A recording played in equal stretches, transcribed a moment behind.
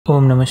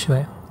Om Namah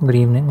Shivaya. Good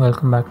evening.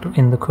 Welcome back to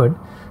inthekhud.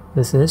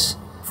 This is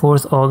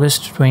 4th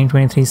August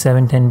 2023,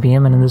 7:10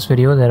 p.m. and in this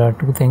video there are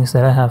two things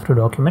that I have to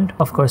document.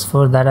 Of course,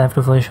 for that I have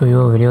to first show you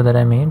a video that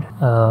I made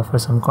for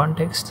some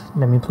context.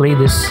 Let me play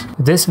this.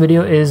 This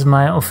video is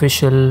my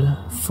official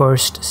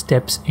first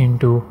steps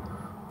into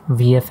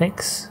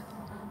VFX.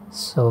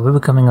 So we're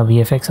becoming a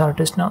VFX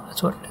artist now.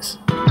 That's what it is.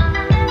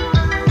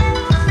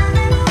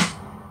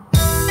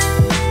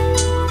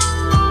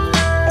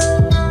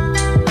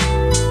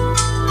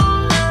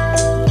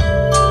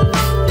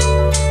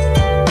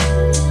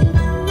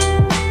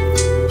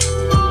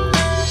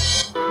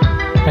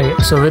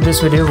 Okay, so with this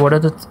video, what are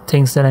the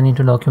things that I need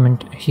to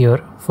document here?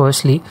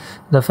 Firstly,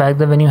 the fact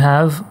that when you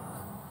have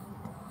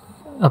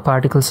a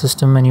particle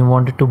system and you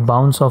want it to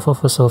bounce off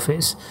of a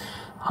surface,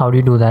 how do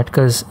you do that?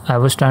 Because I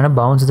was trying to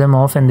bounce them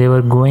off and they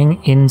were going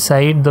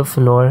inside the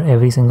floor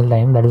every single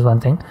time. That is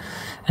one thing.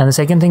 And the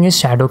second thing is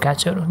shadow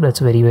catcher. That's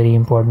very, very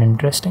important and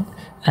interesting.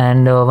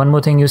 And one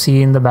more thing, you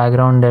see in the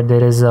background that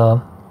there is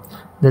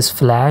this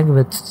flag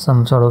with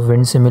some sort of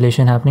wind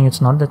simulation happening.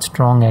 It's not that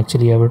strong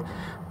actually. I would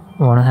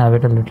want to have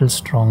it a little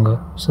stronger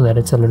so that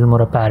it's a little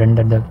more apparent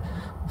that the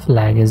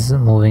flag is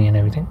moving and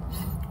everything.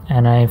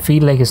 And I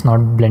feel like it's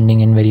not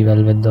blending in very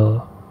well with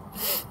the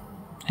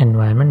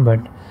environment, but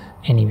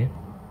anyway,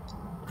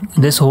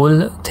 this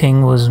whole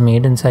thing was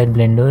made inside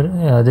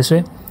Blender this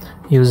way,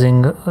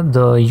 using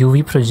the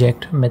UV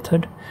project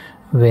method,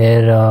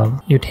 where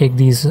you take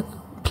these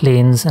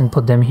planes and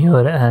put them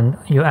here and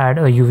you add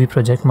a UV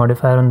project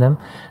modifier on them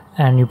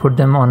and you put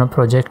them on a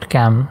project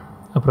cam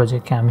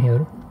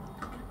here.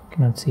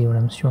 Cannot see what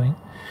I'm showing.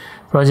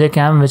 Project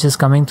cam, which is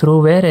coming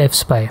through where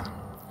F-spy.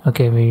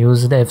 Okay, we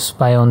use the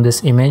F-spy on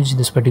this image,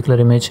 this particular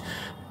image,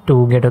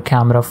 to get a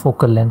camera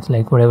focal length,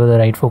 like whatever the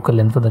right focal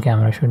length for the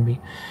camera should be,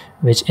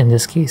 which in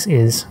this case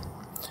is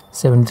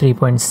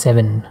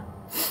 73.7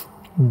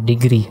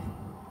 degree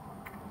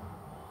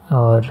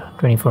or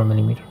 24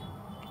 millimeter.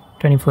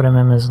 24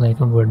 mm is like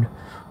a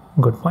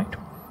good point.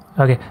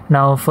 Okay,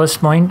 now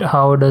first point,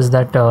 how does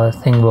that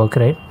thing work,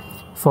 right?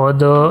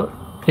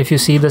 If you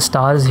see the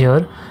stars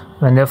here,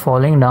 when they're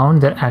falling down,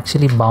 they're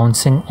actually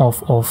bouncing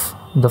off of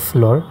the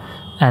floor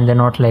and they're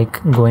not like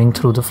going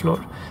through the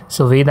floor.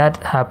 So way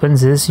that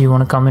happens is you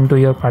want to come into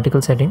your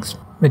particle settings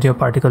with your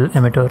particle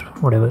emitter,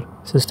 whatever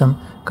system,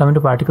 come into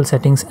particle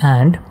settings,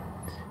 and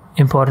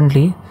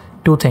importantly,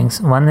 two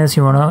things. One is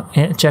you want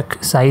to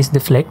check size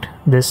deflect.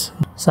 This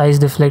size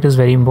deflect is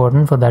very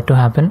important for that to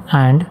happen.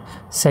 And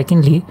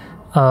secondly,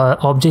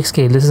 object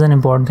scale. This is an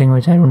important thing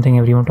which I don't think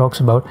everyone talks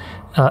about,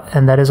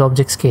 and that is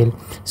object scale.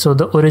 So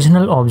the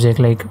original object,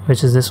 like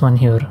which is this one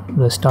here,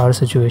 the star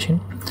situation,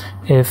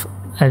 if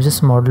I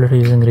just model it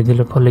using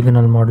regular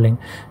polygonal modeling,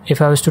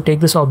 if I was to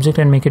take this object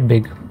and make it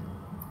big,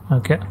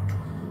 okay,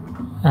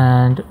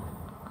 and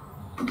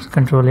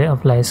control A,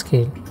 apply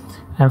scale,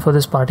 and for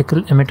this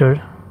particle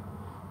emitter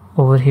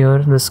over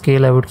here, the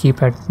scale I would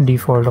keep at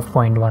default of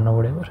 0.1 or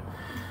whatever.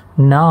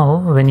 Now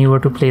when you were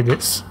to play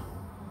this,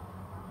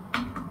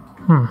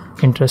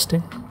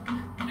 interesting,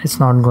 it's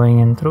not going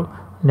in through.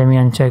 Let me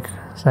uncheck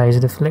size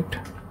deflect.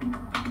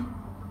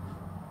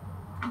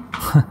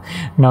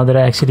 Now that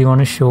I actually want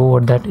to show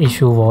what that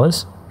issue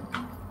was,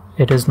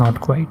 it is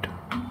not quite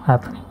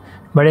happening.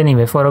 But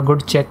anyway, for a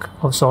good check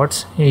of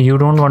sorts, you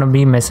don't want to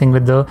be messing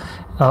with the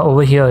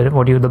over here.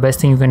 The best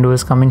thing you can do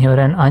is come in here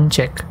and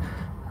uncheck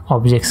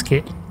object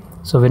scale.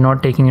 So we're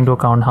not taking into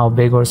account how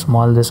big or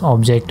small this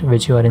object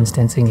which you are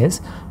instancing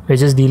is. We're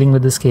just dealing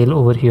with the scale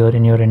over here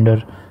in your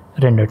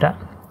render tab,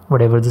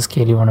 whatever the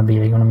scale you want to be.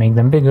 You want to make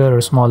them bigger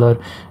or smaller,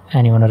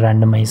 and you want to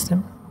randomize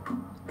them.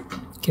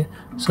 Okay,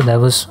 so that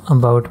was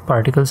about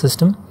particle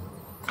system.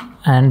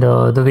 And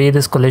the way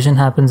this collision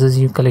happens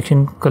is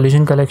collision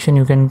collection,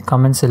 you can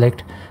come and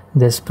select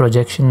this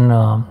projection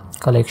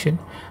collection,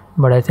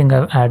 but I think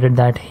I've added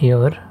that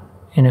here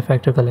in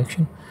effector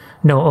collection.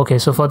 No, okay,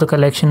 so for the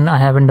collection I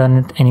haven't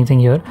done anything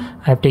here.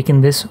 I've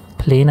taken this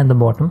plane at the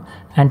bottom,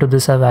 and to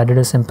this I've added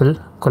a simple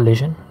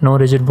collision. No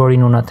rigid body,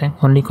 no nothing,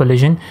 only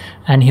collision.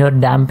 And here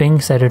damping,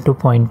 set it to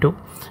 0.2.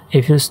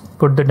 If you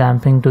put the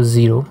damping to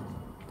 0,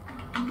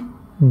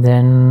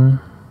 then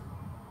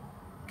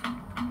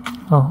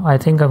I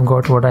think I've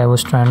got what I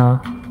was trying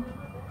to,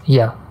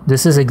 yeah,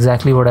 this is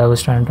exactly what I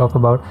was trying to talk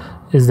about,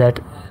 is that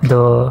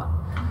the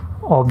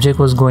object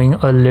was going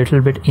a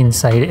little bit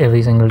inside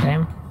every single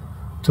time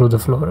through the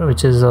floor,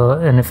 which is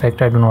an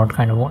effect I do not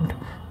kind of want.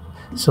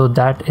 So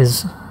that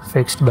is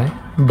fixed by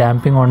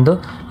damping on the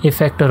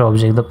effector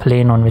object, the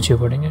plane on which you're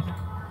putting it.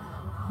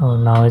 Oh,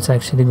 now it's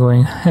actually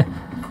going.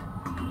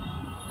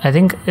 I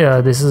think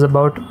this is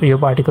about your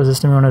particle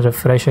system. You want to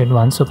refresh it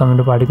once, so come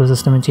into particle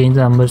system and change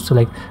the numbers to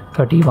like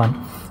 31,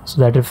 so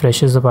that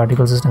refreshes the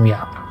particle system.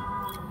 Yeah,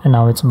 and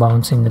now it's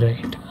bouncing,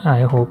 right?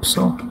 I hope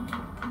so.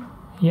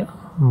 Yeah,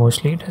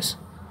 mostly it is.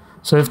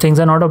 So if things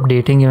are not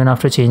updating even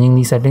after changing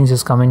these settings,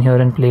 just come in here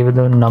and play with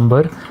the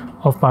number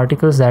of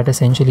particles. That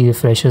essentially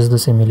refreshes the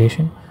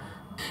simulation.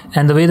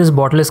 And the way this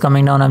bottle is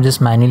coming down, I've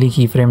just manually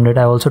keyframed it.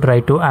 I also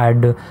tried to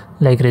add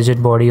like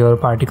rigid body or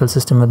particle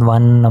system with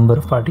one number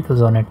of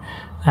particles on it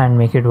and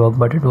make it work,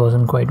 but it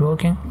wasn't quite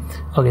working.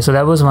 Okay, so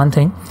that was one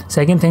thing.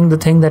 Second thing, the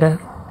thing that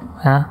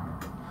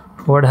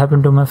what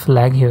happened to my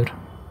flag here?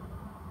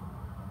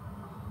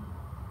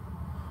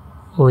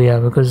 Oh yeah,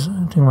 because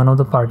I think one of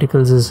the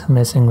particles is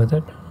messing with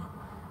it.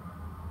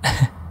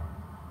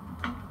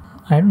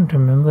 I don't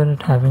remember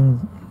it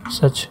having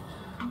such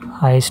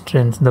high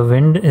strength. The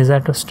wind is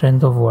at a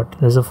strength of what?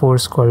 There's a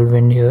force called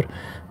wind here,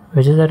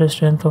 which is at a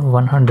strength of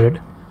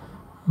 100,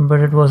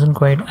 but it wasn't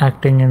quite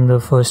acting in the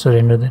first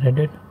render that I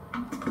did.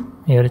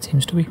 Here it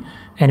seems to be.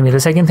 Anyway, the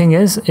second thing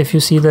is, if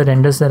you see the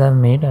renders that I've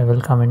made, I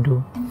will come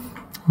into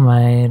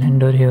my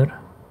render here.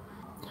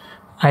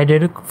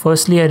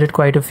 Firstly I did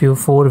quite a few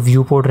 4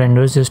 viewport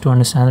renders just to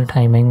understand the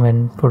timing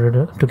when put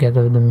it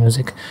together with the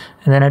music,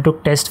 and then I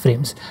took test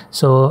frames.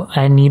 So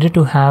I needed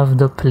to have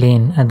the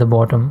plane at the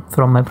bottom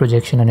from my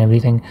projection and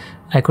everything.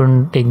 I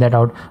couldn't take that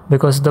out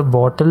because the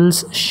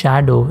bottle's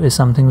shadow is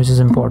something which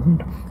is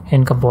important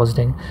in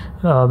compositing,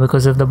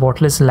 because if the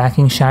bottle is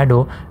lacking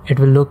shadow, it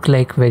will look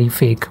like very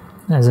fake,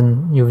 as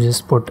in you've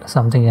just put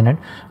something in it.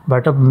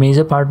 But a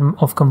major part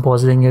of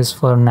compositing is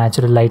for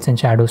natural lights and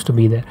shadows to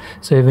be there.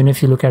 So even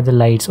if you look at the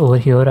lights over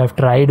here, I've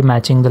tried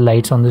matching the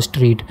lights on the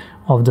street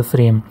of the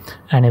frame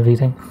and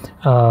everything,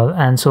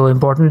 and so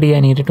importantly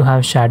I needed to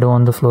have shadow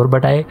on the floor,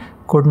 but I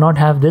could not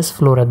have this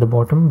floor at the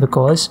bottom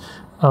because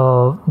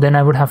then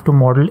I would have to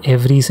model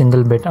every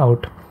single bit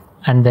out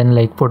and then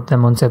like put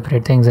them on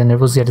separate things, and it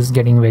was just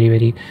getting very,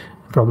 very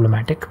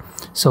problematic.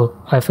 So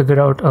I figured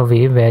out a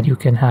way where you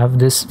can have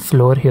this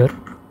floor here,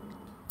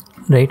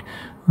 right?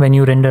 When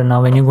you render,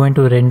 now when you go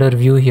into render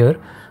view here,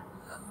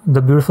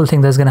 the beautiful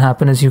thing that's going to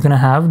happen is you're going to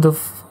have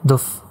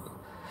the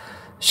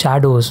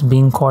shadows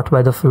being caught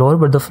by the floor,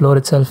 but the floor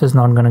itself is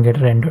not going to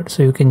get rendered.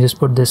 So you can just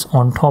put this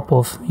on top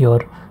of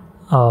your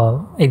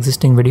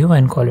existing video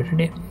and call it a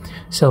day.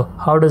 So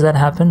how does that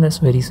happen? That's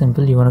very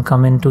simple. You want to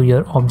come into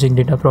your object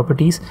data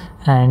properties,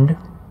 and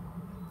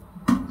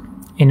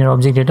in your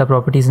object data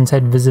properties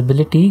inside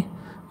visibility,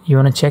 you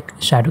want to check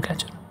shadow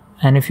catcher.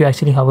 And if you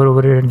actually hover over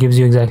it, it gives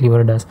you exactly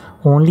what it does.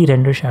 Only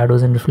render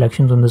shadows and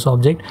reflections on this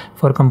object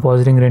for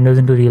compositing renders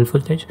into real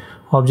footage.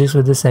 Objects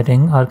with this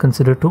setting are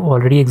considered to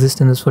already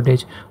exist in this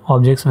footage.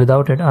 Objects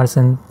without it are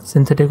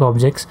synthetic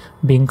objects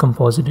being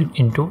composited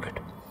into it.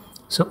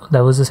 So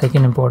that was the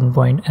second important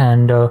point.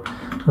 And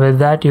with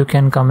that, you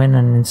can come in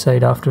and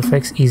inside After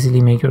Effects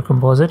easily make your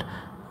composite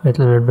with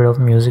a little bit of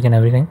music and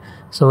everything.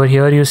 So over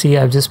here you see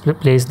I've just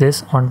placed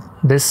this on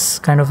this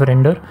kind of a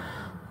render.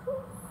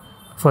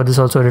 For this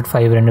also I did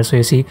 5 renders. So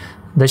you see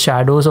the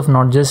shadows of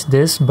not just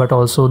this but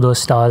also the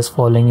stars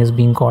falling is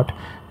being caught,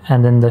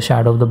 and then the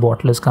shadow of the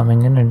bottle is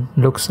coming in and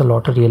looks a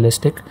lot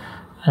realistic.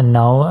 And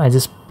now I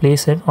just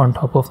place it on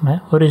top of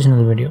my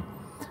original video.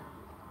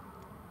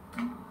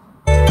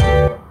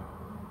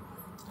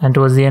 And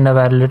towards the end I've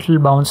added a little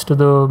bounce to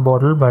the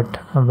bottle,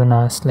 but I've been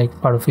asked,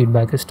 like, part of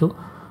feedback is to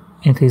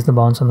increase the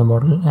bounce on the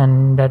bottle,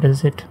 and that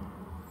is it.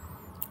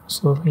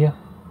 So yeah,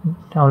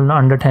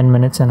 under 10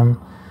 minutes, and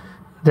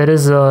there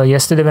is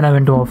yesterday when I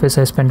went to office,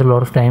 I spent a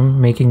lot of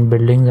time making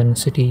buildings and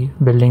city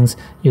buildings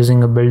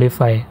using a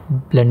Buildify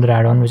Blender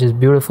add-on, which is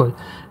beautiful.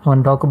 I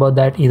want to talk about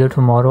that either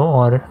tomorrow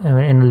or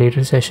in a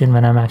later session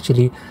when I'm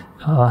actually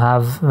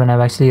I've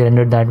actually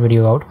rendered that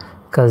video out,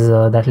 because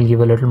that will give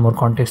a little more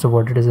context of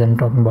what it is that I'm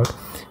talking about.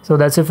 So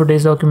that's it for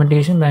today's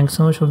documentation. Thanks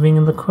so much for being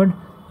in the khud.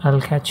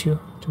 I'll catch you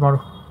tomorrow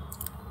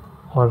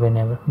or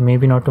whenever.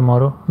 Maybe not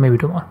tomorrow, maybe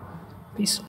tomorrow. Peace.